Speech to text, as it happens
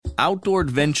outdoor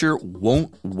adventure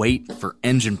won't wait for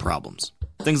engine problems.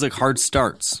 Things like hard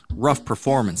starts, rough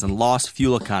performance, and lost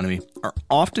fuel economy are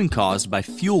often caused by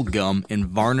fuel gum and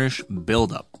varnish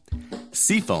buildup.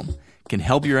 Seafoam can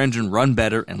help your engine run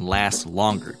better and last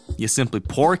longer. You simply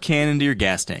pour a can into your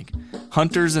gas tank.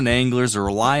 Hunters and anglers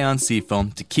rely on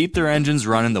Seafoam to keep their engines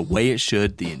running the way it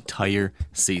should the entire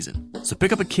season. So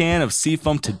pick up a can of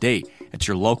Seafoam today at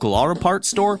your local auto parts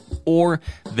store or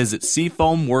visit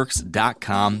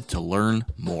seafoamworks.com to learn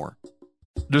more.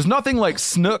 There's nothing like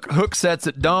snook hook sets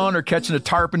at dawn or catching a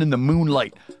tarpon in the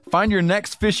moonlight. Find your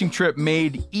next fishing trip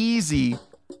made easy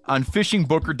on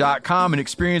fishingbooker.com and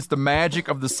experience the magic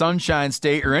of the Sunshine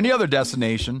State or any other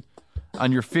destination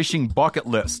on your fishing bucket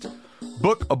list.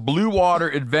 Book a blue water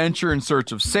adventure in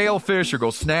search of sailfish or go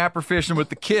snapper fishing with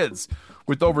the kids.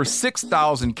 With over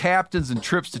 6,000 captains and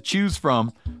trips to choose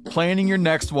from, planning your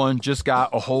next one just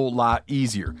got a whole lot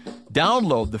easier.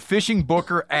 Download the Fishing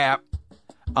Booker app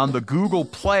on the Google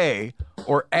Play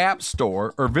or App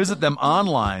Store or visit them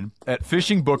online at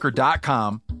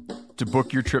fishingbooker.com to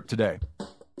book your trip today.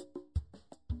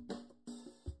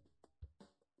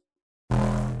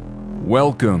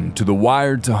 Welcome to the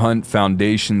Wired to Hunt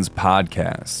Foundation's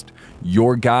podcast,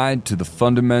 your guide to the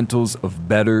fundamentals of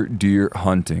better deer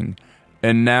hunting.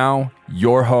 And now,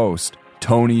 your host,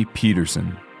 Tony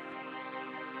Peterson.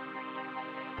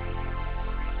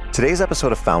 Today's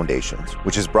episode of Foundations,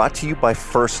 which is brought to you by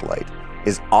First Light,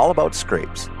 is all about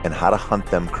scrapes and how to hunt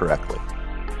them correctly.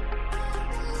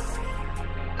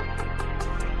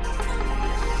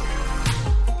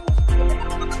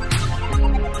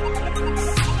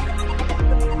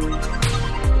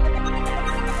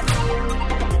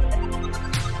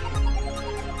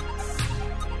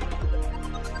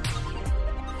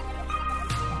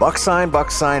 Buck sign,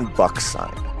 buck sign, buck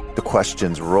sign. The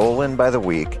questions roll in by the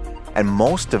week, and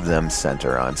most of them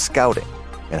center on scouting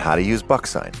and how to use buck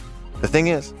sign. The thing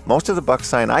is, most of the buck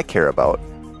sign I care about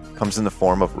comes in the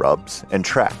form of rubs and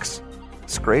tracks.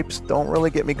 Scrapes don't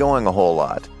really get me going a whole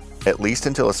lot, at least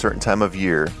until a certain time of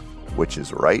year, which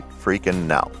is right freaking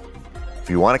now. If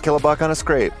you want to kill a buck on a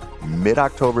scrape,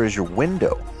 mid-October is your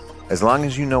window, as long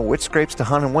as you know which scrapes to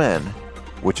hunt and when,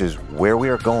 which is where we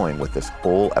are going with this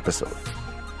whole episode.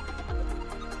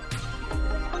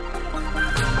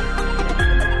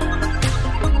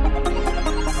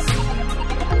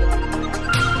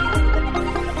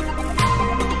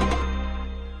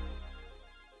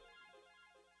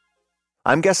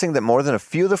 I'm guessing that more than a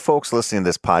few of the folks listening to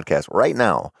this podcast right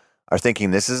now are thinking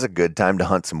this is a good time to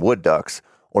hunt some wood ducks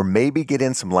or maybe get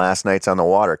in some last nights on the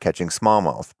water catching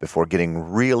smallmouth before getting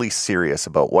really serious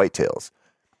about whitetails.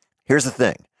 Here's the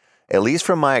thing, at least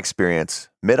from my experience,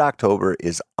 mid-October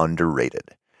is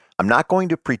underrated. I'm not going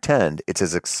to pretend it's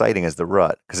as exciting as the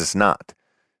rut, because it's not.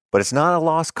 But it's not a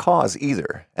lost cause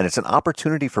either, and it's an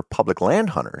opportunity for public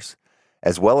land hunters,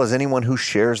 as well as anyone who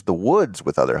shares the woods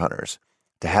with other hunters,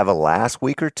 to have a last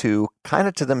week or two kind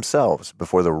of to themselves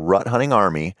before the rut hunting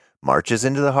army marches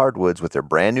into the hardwoods with their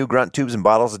brand new grunt tubes and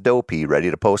bottles of dough pea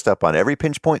ready to post up on every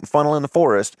pinch point and funnel in the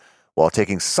forest while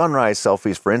taking sunrise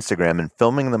selfies for Instagram and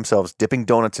filming themselves dipping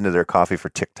donuts into their coffee for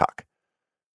TikTok.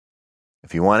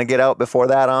 If you want to get out before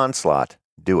that onslaught,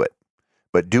 do it.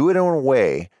 But do it in a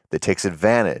way that takes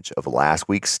advantage of last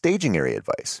week's staging area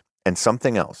advice and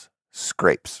something else,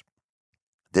 scrapes.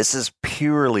 This is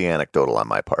purely anecdotal on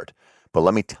my part, but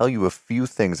let me tell you a few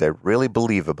things I really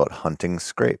believe about hunting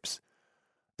scrapes.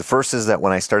 The first is that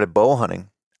when I started bow hunting,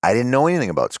 I didn't know anything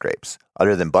about scrapes,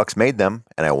 other than bucks made them,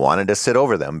 and I wanted to sit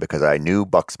over them because I knew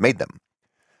bucks made them.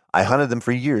 I hunted them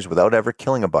for years without ever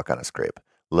killing a buck on a scrape,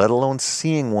 let alone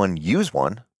seeing one use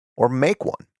one or make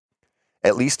one.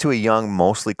 At least to a young,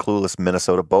 mostly clueless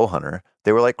Minnesota bow hunter,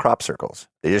 they were like crop circles.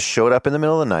 They just showed up in the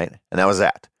middle of the night, and that was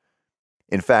that.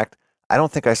 In fact, I don't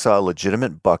think I saw a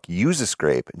legitimate buck use a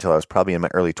scrape until I was probably in my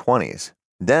early 20s.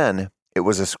 Then, it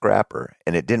was a scrapper,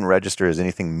 and it didn't register as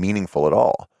anything meaningful at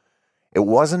all. It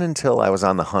wasn't until I was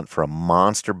on the hunt for a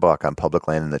monster buck on public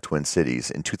land in the Twin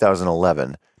Cities in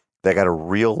 2011 that I got a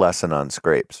real lesson on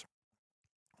scrapes.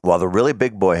 While the really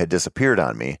big boy had disappeared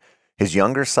on me, his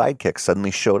younger sidekick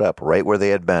suddenly showed up right where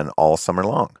they had been all summer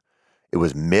long. It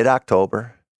was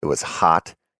mid-October, it was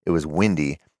hot, it was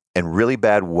windy, and really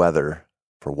bad weather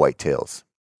for whitetails.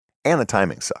 And the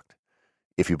timing sucked,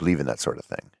 if you believe in that sort of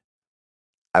thing.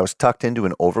 I was tucked into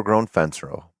an overgrown fence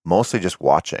row, mostly just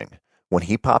watching, when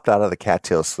he popped out of the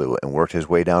cattail slough and worked his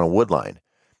way down a wood line.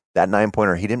 That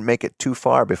 9-pointer, he didn't make it too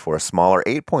far before a smaller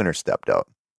 8-pointer stepped out.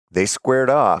 They squared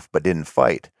off, but didn't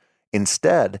fight.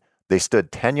 Instead, they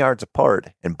stood 10 yards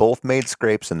apart and both made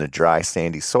scrapes in the dry,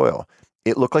 sandy soil.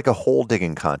 It looked like a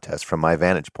hole-digging contest from my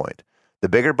vantage point. The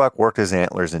bigger buck worked his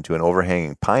antlers into an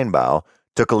overhanging pine bough,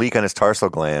 took a leak on his tarsal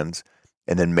glands,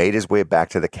 and then made his way back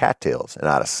to the cattails and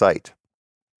out of sight.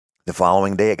 The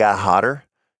following day, it got hotter,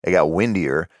 it got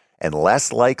windier, and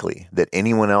less likely that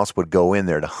anyone else would go in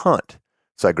there to hunt.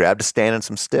 So I grabbed a stand and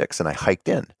some sticks, and I hiked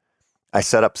in. I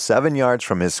set up 7 yards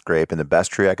from his scrape in the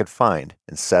best tree I could find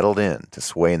and settled in to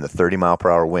sway in the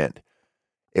 30-mile-per-hour wind.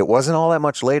 It wasn't all that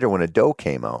much later when a doe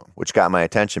came out, which got my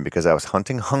attention because I was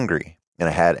hunting hungry and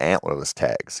I had antlerless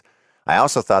tags. I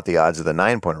also thought the odds of the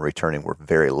 9-pointer returning were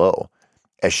very low.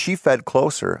 As she fed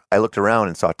closer, I looked around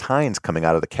and saw tines coming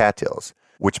out of the cattails,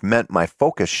 which meant my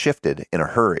focus shifted in a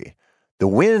hurry. The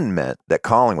wind meant that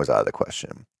calling was out of the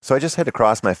question, so I just had to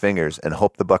cross my fingers and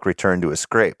hope the buck returned to his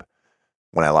scrape.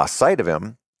 When I lost sight of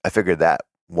him, I figured that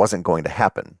wasn't going to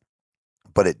happen,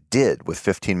 but it did with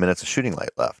 15 minutes of shooting light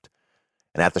left.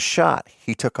 And at the shot,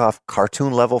 he took off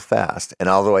cartoon level fast, and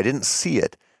although I didn't see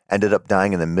it, ended up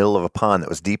dying in the middle of a pond that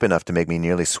was deep enough to make me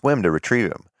nearly swim to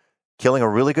retrieve him. Killing a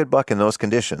really good buck in those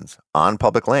conditions, on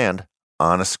public land,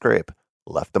 on a scrape,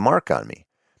 left a mark on me.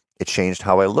 It changed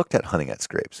how I looked at hunting at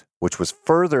scrapes, which was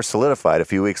further solidified a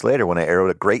few weeks later when I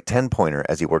arrowed a great 10-pointer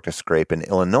as he worked a scrape in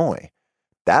Illinois.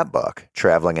 That buck,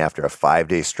 traveling after a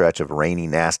 5-day stretch of rainy,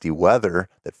 nasty weather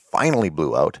that finally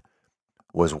blew out,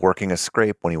 was working a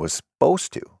scrape when he was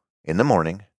supposed to, in the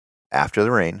morning, after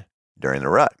the rain, during the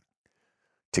rut.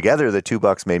 Together, the two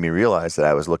bucks made me realize that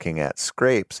I was looking at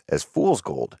scrapes as fool's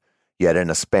gold, yet in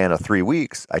a span of 3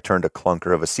 weeks, I turned a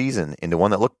clunker of a season into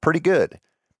one that looked pretty good,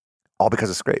 all because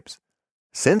of scrapes.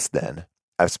 Since then,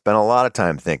 I've spent a lot of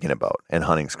time thinking about and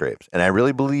hunting scrapes, and I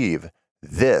really believe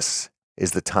this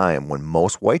is the time when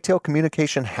most whitetail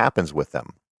communication happens with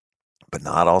them. But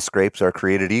not all scrapes are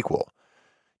created equal.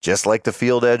 Just like the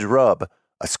field edge rub,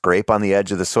 a scrape on the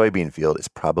edge of the soybean field is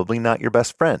probably not your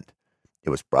best friend. It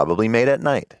was probably made at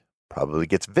night, probably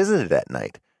gets visited at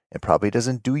night, and probably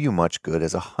doesn't do you much good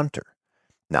as a hunter.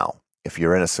 Now, if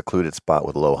you're in a secluded spot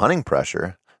with low hunting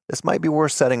pressure, this might be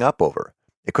worth setting up over.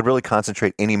 It could really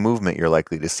concentrate any movement you're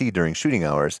likely to see during shooting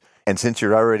hours, and since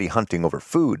you're already hunting over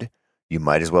food, you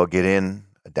might as well get in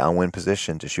a downwind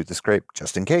position to shoot the scrape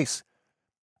just in case.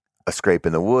 A scrape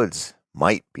in the woods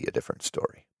might be a different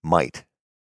story. Might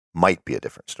be a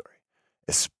different story,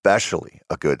 especially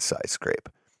a good-sized scrape,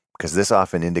 because this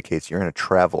often indicates you're in a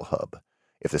travel hub.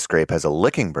 If the scrape has a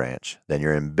licking branch, then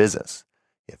you're in business.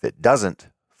 If it doesn't,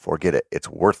 forget it. It's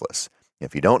worthless.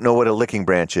 If you don't know what a licking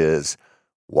branch is,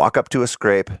 walk up to a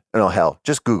scrape. No, hell,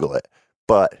 just Google it.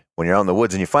 But when you're out in the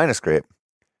woods and you find a scrape,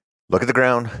 look at the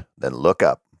ground, then look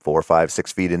up 4, 5,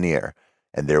 6 feet in the air,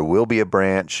 and there will be a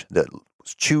branch that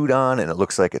was chewed on and it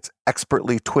looks like it's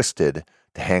expertly twisted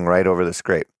to hang right over the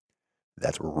scrape.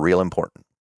 That's real important.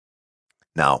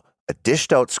 Now, a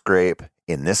dished out scrape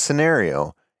in this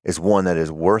scenario is one that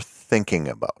is worth thinking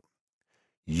about.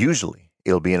 Usually,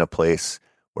 it'll be in a place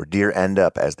where deer end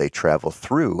up as they travel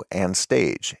through and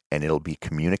stage, and it'll be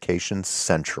communication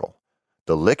central.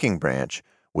 The licking branch,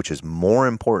 which is more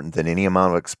important than any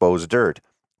amount of exposed dirt,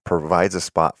 provides a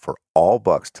spot for all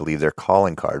bucks to leave their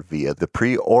calling card via the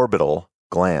preorbital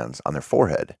glands on their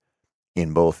forehead.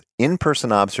 In both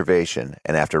in-person observation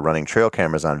and after running trail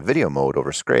cameras on video mode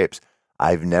over scrapes,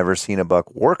 I've never seen a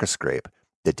buck work a scrape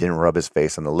that didn't rub his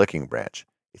face on the licking branch.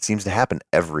 It seems to happen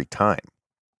every time.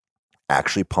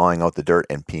 Actually pawing out the dirt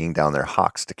and peeing down their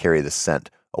hocks to carry the scent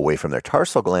away from their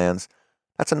tarsal glands,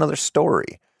 that's another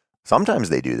story. Sometimes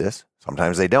they do this,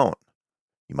 sometimes they don't.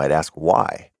 You might ask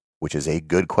why, which is a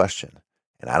good question,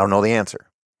 and I don't know the answer.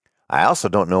 I also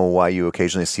don't know why you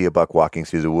occasionally see a buck walking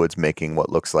through the woods making what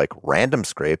looks like random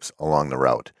scrapes along the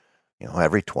route,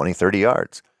 every 20, 30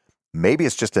 yards. Maybe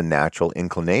it's just a natural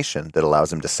inclination that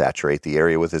allows him to saturate the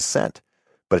area with his scent,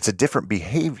 but it's a different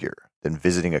behavior than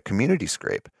visiting a community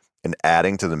scrape and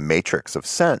adding to the matrix of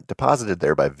scent deposited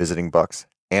there by visiting bucks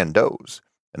and does.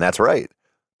 And that's right,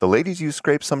 the ladies use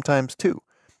scrapes sometimes too,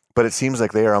 but it seems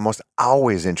like they are almost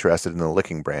always interested in the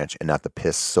licking branch and not the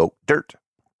piss-soaked dirt.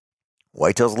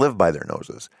 Whitetails live by their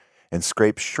noses, and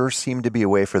scrapes sure seem to be a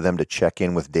way for them to check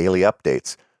in with daily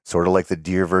updates, sort of like the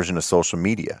deer version of social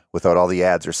media, without all the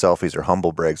ads or selfies or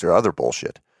humble brags or other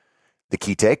bullshit. The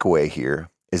key takeaway here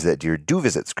is that deer do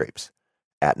visit scrapes,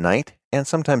 at night and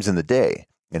sometimes in the day,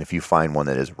 and if you find one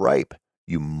that is ripe,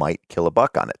 you might kill a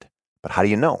buck on it. But how do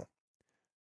you know?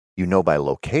 You know by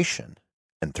location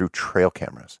and through trail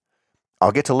cameras.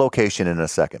 I'll get to location in a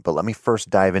second, but let me first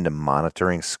dive into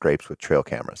monitoring scrapes with trail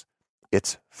cameras.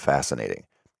 It's fascinating.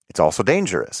 It's also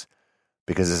dangerous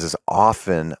because this is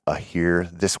often a here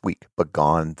this week, but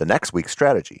gone the next week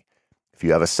strategy. If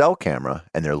you have a cell camera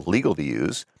and they're legal to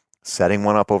use, setting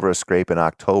one up over a scrape in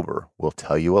October will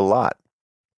tell you a lot.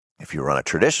 If you run a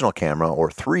traditional camera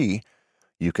or 3,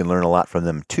 you can learn a lot from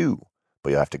them too, but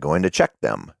you have to go in to check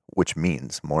them, which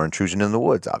means more intrusion in the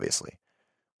woods, obviously.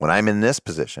 When I'm in this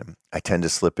position, I tend to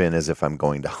slip in as if I'm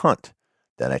going to hunt.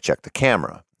 Then I check the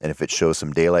camera, and if it shows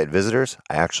some daylight visitors,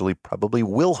 I actually probably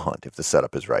will hunt if the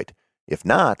setup is right. If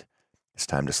not, it's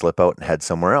time to slip out and head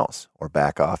somewhere else, or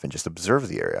back off and just observe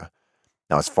the area.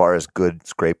 Now, as far as good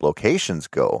scrape locations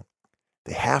go,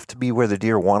 they have to be where the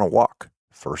deer want to walk,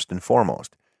 first and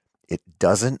foremost. It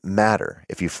doesn't matter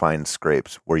if you find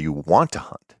scrapes where you want to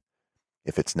hunt,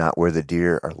 if it's not where the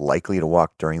deer are likely to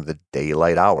walk during the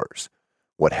daylight hours.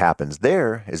 What happens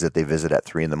there is that they visit at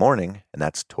 3 in the morning, and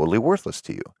that's totally worthless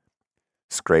to you.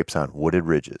 Scrapes on wooded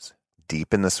ridges,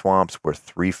 deep in the swamps where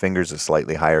 3 fingers of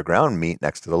slightly higher ground meet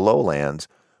next to the lowlands,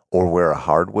 or where a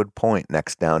hardwood point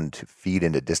necks down to feed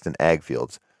into distant ag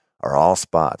fields, are all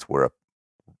spots where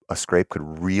a scrape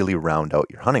could really round out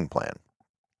your hunting plan.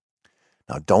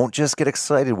 Now, don't just get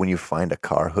excited when you find a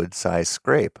car hood-sized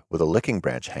scrape with a licking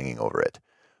branch hanging over it,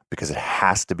 because it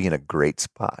has to be in a great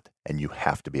spot, and you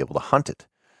have to be able to hunt it.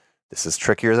 This is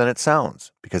trickier than it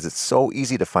sounds, because it's so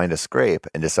easy to find a scrape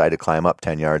and decide to climb up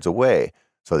 10 yards away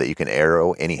so that you can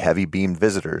arrow any heavy-beamed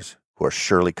visitors who are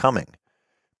surely coming.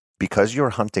 Because you're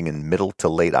hunting in middle to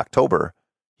late October,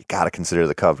 you got to consider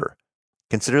the cover.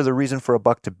 Consider the reason for a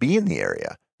buck to be in the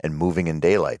area and moving in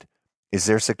daylight. Is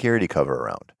there security cover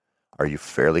around? Are you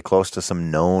fairly close to some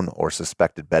known or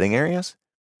suspected bedding areas?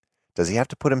 Does he have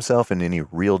to put himself in any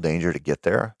real danger to get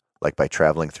there, like by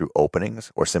traveling through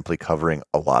openings or simply covering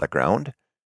a lot of ground?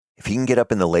 If he can get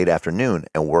up in the late afternoon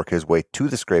and work his way to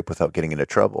the scrape without getting into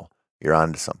trouble, you're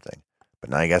on to something.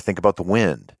 But now you got to think about the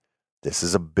wind. This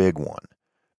is a big one,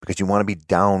 because you want to be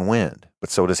downwind, but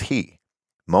so does he.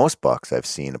 Most bucks I've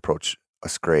seen approach a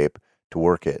scrape to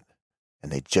work it,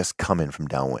 and they just come in from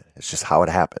downwind. It's just how it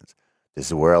happens. This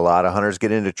is where a lot of hunters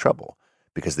get into trouble,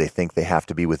 because they think they have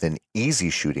to be within easy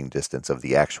shooting distance of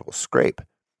the actual scrape.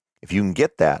 If you can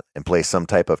get that and place some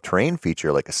type of terrain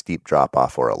feature like a steep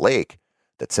drop-off or a lake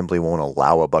that simply won't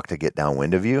allow a buck to get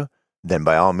downwind of you, then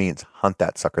by all means hunt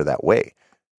that sucker that way.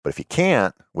 But if you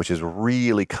can't, which is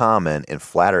really common in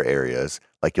flatter areas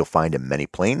like you'll find in many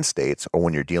plain states, or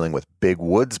when you're dealing with big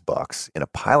woods bucks in a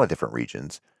pile of different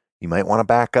regions, you might want to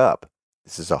back up.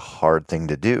 This is a hard thing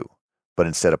to do. But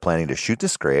instead of planning to shoot the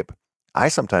scrape, I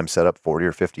sometimes set up 40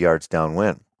 or 50 yards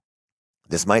downwind.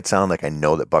 This might sound like I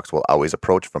know that bucks will always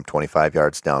approach from 25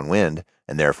 yards downwind,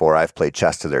 and therefore I've played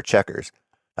chess to their checkers.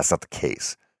 That's not the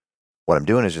case. What I'm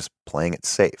doing is just playing it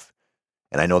safe.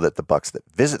 And I know that the bucks that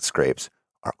visit scrapes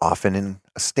are often in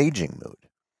a staging mood.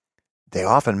 They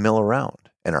often mill around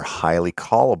and are highly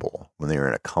callable when they're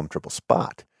in a comfortable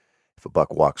spot. If a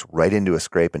buck walks right into a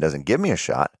scrape and doesn't give me a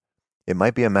shot, it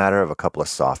might be a matter of a couple of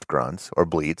soft grunts or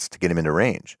bleats to get him into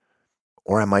range.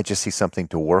 Or I might just see something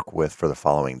to work with for the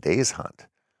following day's hunt.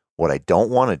 What I don't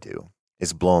want to do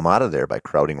is blow him out of there by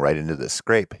crowding right into the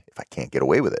scrape if I can't get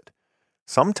away with it.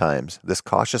 Sometimes this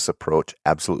cautious approach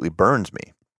absolutely burns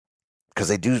me, because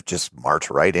they do just march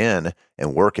right in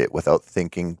and work it without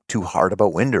thinking too hard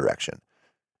about wind direction.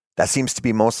 That seems to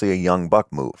be mostly a young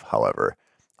buck move, however,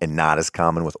 and not as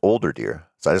common with older deer,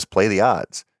 so I just play the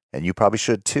odds, and you probably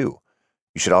should too.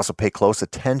 You should also pay close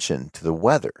attention to the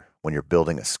weather when you're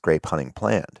building a scrape hunting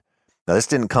plan. Now, this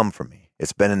didn't come from me.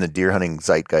 It's been in the deer hunting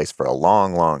zeitgeist for a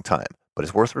long, long time, but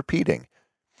it's worth repeating.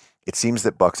 It seems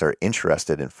that bucks are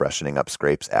interested in freshening up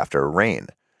scrapes after a rain.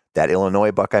 That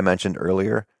Illinois buck I mentioned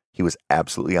earlier, he was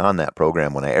absolutely on that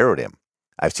program when I arrowed him.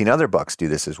 I've seen other bucks do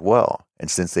this as well, and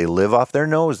since they live off their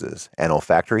noses and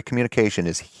olfactory communication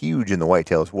is huge in the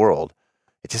whitetails world,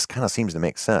 it just kind of seems to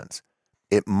make sense.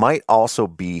 It might also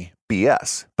be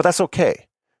BS, but that's okay.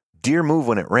 Deer move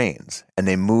when it rains, and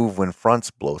they move when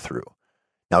fronts blow through.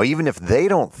 Now, even if they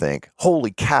don't think,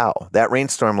 holy cow, that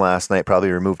rainstorm last night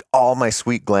probably removed all my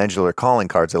sweet glandular calling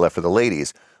cards I left for the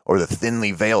ladies, or the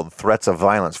thinly veiled threats of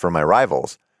violence for my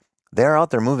rivals, they're out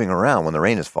there moving around when the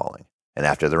rain is falling, and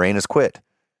after the rain has quit.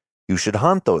 You should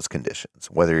hunt those conditions,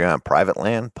 whether you're on private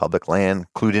land, public land,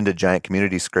 clued into giant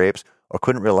community scrapes, or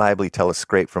couldn't reliably tell a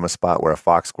scrape from a spot where a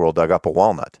fox squirrel dug up a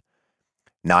walnut.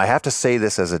 Now, I have to say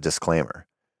this as a disclaimer.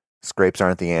 Scrapes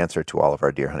aren't the answer to all of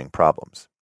our deer hunting problems.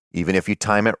 Even if you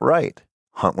time it right,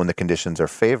 hunt when the conditions are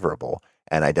favorable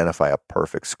and identify a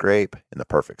perfect scrape in the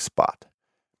perfect spot.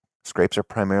 Scrapes are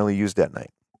primarily used at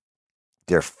night.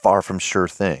 They're far from sure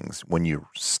things when you're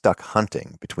stuck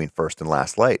hunting between first and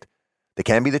last light. They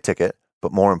can be the ticket,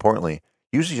 but more importantly,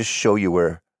 usually just show you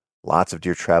where lots of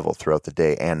deer travel throughout the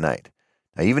day and night.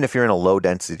 Now, even if you're in a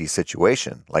low-density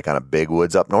situation, like on a big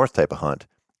woods up north type of hunt,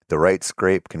 the right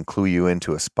scrape can clue you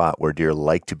into a spot where deer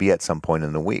like to be at some point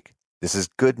in the week. This is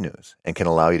good news and can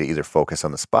allow you to either focus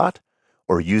on the spot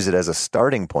or use it as a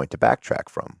starting point to backtrack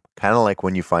from, kind of like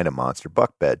when you find a monster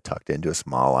buck bed tucked into a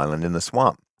small island in the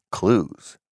swamp.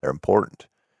 Clues, they're important.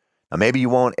 Now, maybe you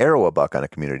won't arrow a buck on a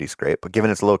community scrape, but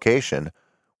given its location,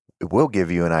 it will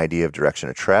give you an idea of direction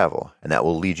of travel, and that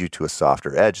will lead you to a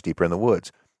softer edge deeper in the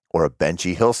woods, or a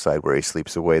benchy hillside where he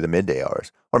sleeps away the midday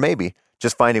hours. Or maybe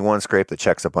just finding one scrape that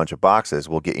checks a bunch of boxes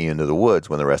will get you into the woods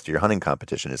when the rest of your hunting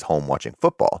competition is home watching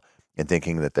football and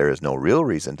thinking that there is no real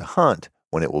reason to hunt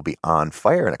when it will be on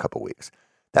fire in a couple weeks.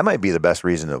 That might be the best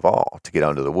reason of all to get out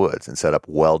into the woods and set up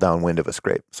well downwind of a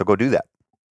scrape. So go do that.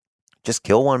 Just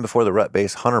kill one before the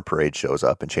rut-based hunter parade shows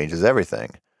up and changes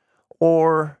everything.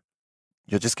 Or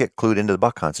you'll just get clued into the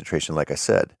buck concentration, like I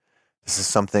said. This is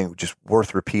something just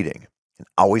worth repeating and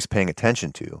always paying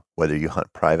attention to, whether you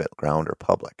hunt private ground or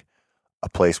public. A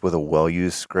place with a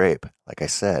well-used scrape, like I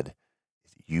said,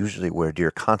 is usually where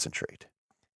deer concentrate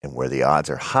and where the odds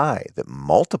are high that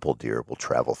multiple deer will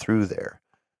travel through there.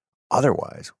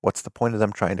 Otherwise, what's the point of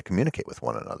them trying to communicate with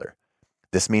one another?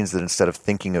 This means that instead of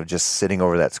thinking of just sitting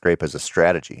over that scrape as a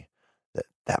strategy,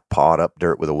 that pawed up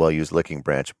dirt with a well-used licking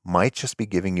branch might just be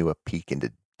giving you a peek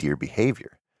into deer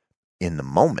behavior. In the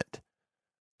moment,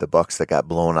 the bucks that got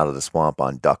blown out of the swamp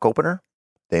on duck opener,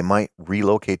 they might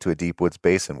relocate to a deep woods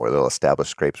basin where they'll establish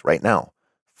scrapes right now.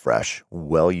 Fresh,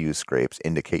 well-used scrapes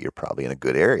indicate you're probably in a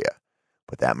good area,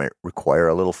 but that might require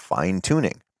a little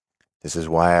fine-tuning. This is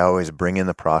why I always bring in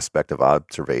the prospect of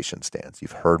observation stands.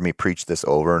 You've heard me preach this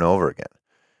over and over again.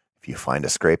 If you find a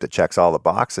scrape that checks all the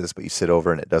boxes, but you sit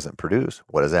over and it doesn't produce,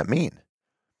 what does that mean?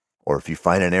 Or if you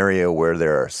find an area where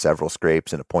there are several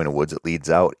scrapes and a point of woods that leads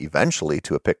out eventually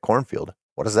to a picked cornfield,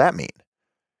 what does that mean?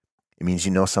 It means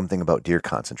you know something about deer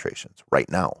concentrations right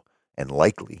now, and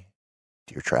likely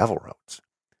deer travel routes.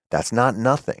 That's not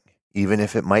nothing, even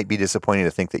if it might be disappointing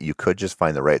to think that you could just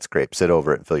find the right scrape, sit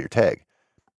over it, and fill your tag.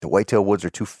 The whitetail woods are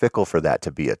too fickle for that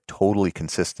to be a totally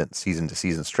consistent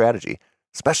season-to-season strategy,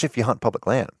 especially if you hunt public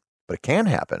land. But it can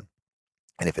happen.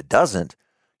 And if it doesn't,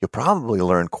 you'll probably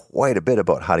learn quite a bit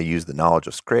about how to use the knowledge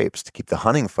of scrapes to keep the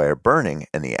hunting fire burning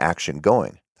and the action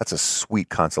going. That's a sweet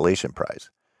consolation prize.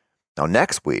 Now,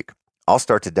 next week, I'll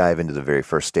start to dive into the very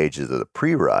first stages of the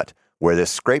pre-rut, where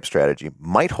this scrape strategy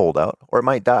might hold out or it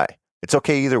might die. It's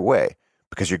okay either way,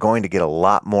 because you're going to get a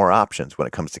lot more options when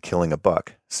it comes to killing a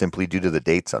buck, simply due to the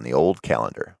dates on the old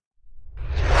calendar.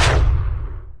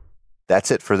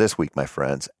 That's it for this week, my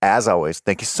friends. As always,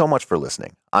 thank you so much for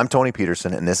listening. I'm Tony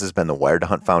Peterson, and this has been the Wired to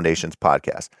Hunt Foundation's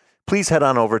podcast. Please head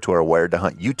on over to our Wired to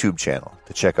Hunt YouTube channel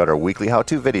to check out our weekly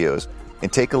how-to videos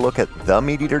and take a look at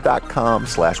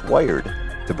themeateater.com/wired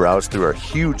to browse through our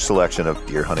huge selection of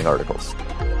deer hunting articles.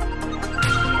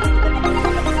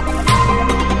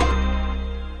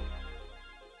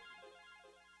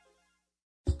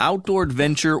 Outdoor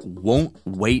adventure won't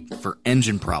wait for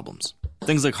engine problems.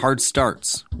 Things like hard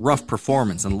starts, rough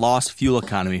performance, and lost fuel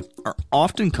economy are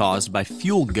often caused by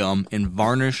fuel gum and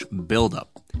varnish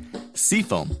buildup.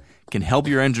 Seafoam can help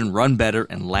your engine run better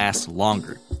and last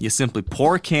longer. You simply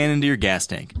pour a can into your gas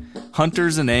tank.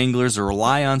 Hunters and anglers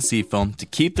rely on Seafoam to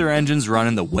keep their engines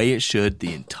running the way it should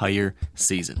the entire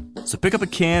season. So pick up a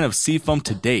can of Seafoam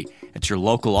today at your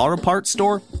local auto parts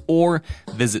store or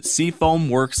visit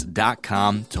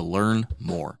seafoamworks.com to learn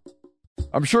more.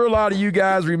 I'm sure a lot of you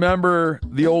guys remember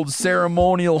the old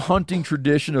ceremonial hunting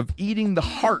tradition of eating the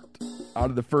heart out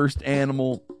of the first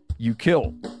animal you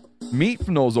kill. Meat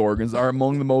from those organs are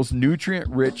among the most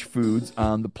nutrient-rich foods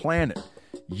on the planet.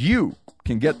 You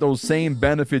can get those same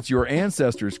benefits your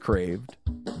ancestors craved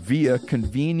via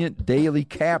convenient daily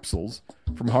capsules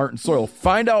from Heart and Soil.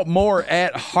 Find out more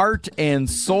at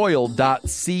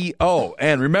heartandsoil.co.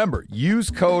 And remember, use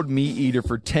code MeatEater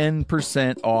for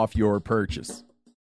 10% off your purchase.